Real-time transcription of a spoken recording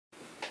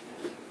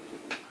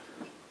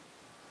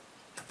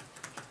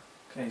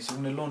Okay, so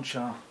we're going to launch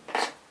our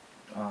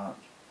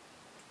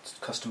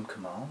custom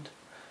command.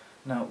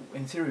 Now,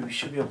 in theory, we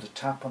should be able to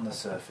tap on the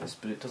surface,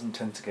 but it doesn't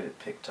tend to get it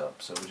picked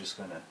up, so we're just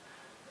going to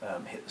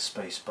hit the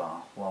space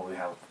bar while we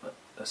have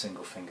a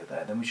single finger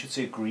there. Then we should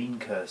see a green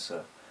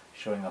cursor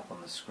showing up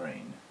on the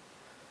screen.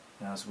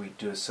 Now, as we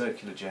do a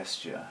circular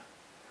gesture,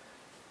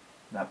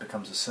 that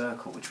becomes a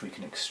circle which we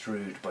can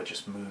extrude by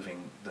just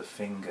moving the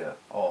finger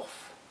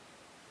off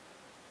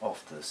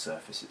the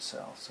surface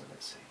itself. So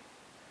let's see.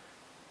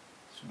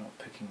 It's not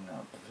picking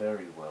up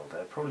very well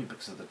there, probably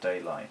because of the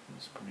daylight.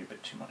 There's probably a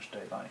bit too much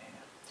daylight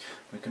here.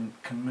 We can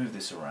move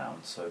this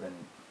around, so then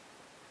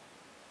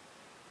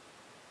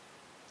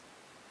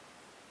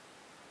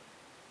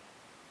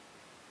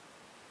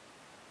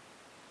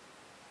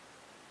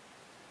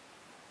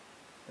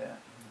there,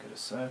 get a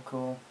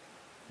circle,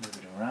 move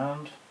it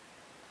around,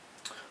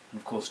 and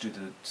of course do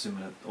the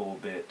similar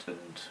orbit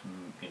and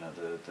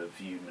the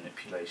view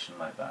manipulation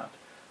like that.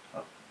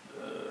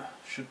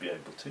 Should be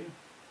able to.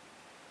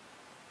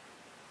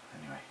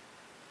 Anyway,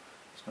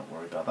 let's not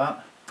worry about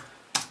that.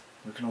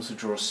 We can also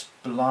draw a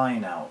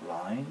spline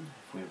outline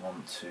if we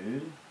want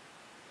to,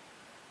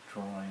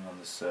 drawing on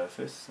the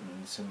surface,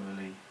 and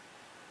similarly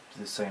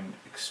do the same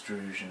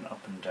extrusion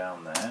up and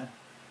down there.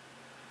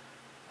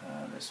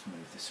 Let's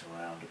move this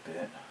around a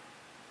bit.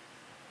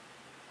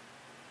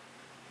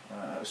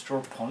 Let's draw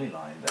a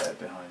polyline there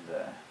behind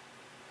there.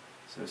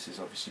 So this is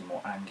obviously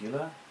more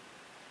angular.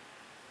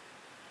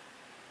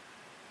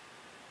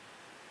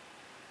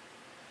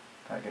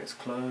 That gets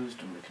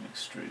closed and we can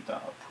extrude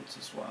that upwards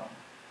as well.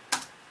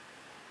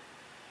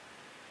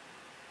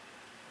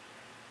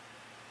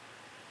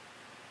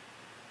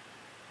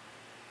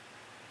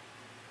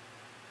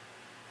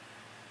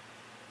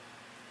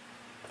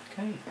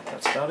 Okay,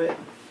 that's about it.